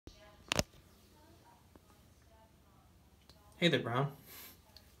Hey there, Brown.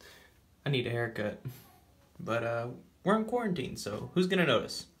 I need a haircut, but we're in quarantine, so who's gonna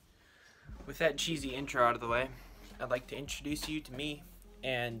notice? With that cheesy intro out of the way, I'd like to introduce you to me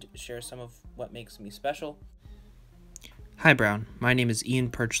and share some of what makes me special. Hi, Brown. My name is Ian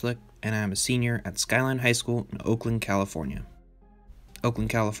Perchlick, and I'm a senior at Skyline High School in Oakland, California.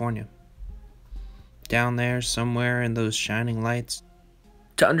 Oakland, California. Down there, somewhere in those shining lights.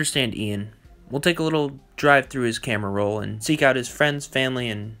 To understand Ian, we'll take a little drive through his camera roll and seek out his friends, family,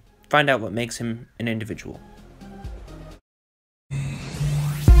 and find out what makes him an individual.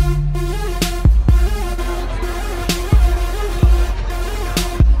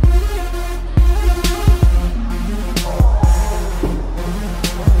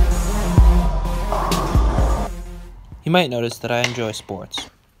 You might notice that I enjoy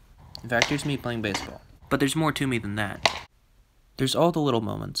sports. In fact, here's me playing baseball. But there's more to me than that. There's all the little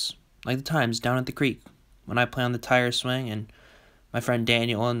moments, like the times down at the creek, when I play on the tire swing and my friend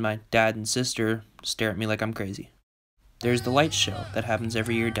Daniel and my dad and sister stare at me like I'm crazy. There's the light show that happens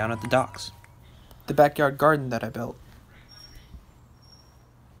every year down at the docks, the backyard garden that I built,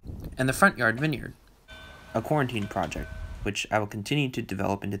 and the front yard vineyard, a quarantine project, which I will continue to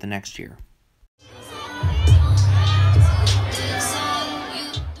develop into the next year.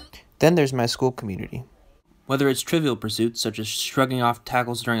 Then there's my school community. Whether it's trivial pursuits such as shrugging off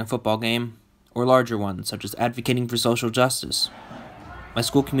tackles during a football game, or larger ones such as advocating for social justice, my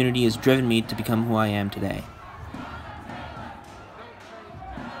school community has driven me to become who I am today.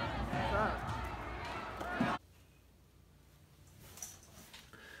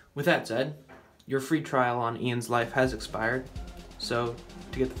 With that said, your free trial on Ian's life has expired, so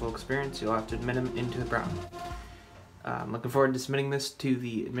to get the full experience, you'll have to admit him into the Brown. I'm looking forward to submitting this to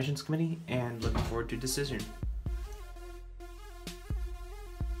the admissions committee and looking forward to a decision.